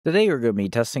Today we're going to be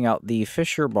testing out the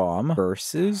FISSURE bomb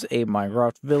versus a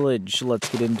Minecraft village. Let's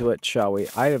get into it, shall we?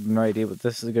 I have no idea what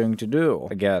this is going to do.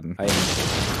 Again, I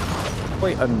am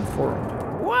quite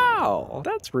uninformed. Wow,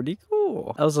 that's pretty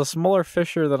cool. That was a smaller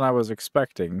fissure than I was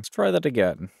expecting. Let's try that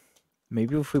again.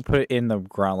 Maybe if we put it in the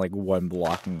ground like one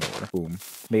block more. Boom.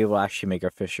 Maybe we'll actually make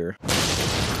a fissure.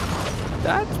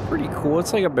 That's pretty cool.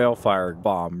 It's like a balefire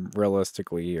bomb,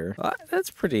 realistically, here. That's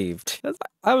pretty...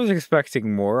 I was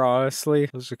expecting more, honestly. I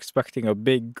was expecting a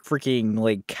big freaking,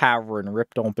 like, cavern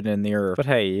ripped open in the earth. But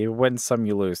hey, you win some,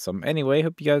 you lose some. Anyway,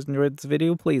 hope you guys enjoyed this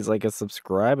video. Please like and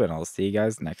subscribe, and I'll see you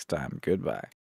guys next time. Goodbye.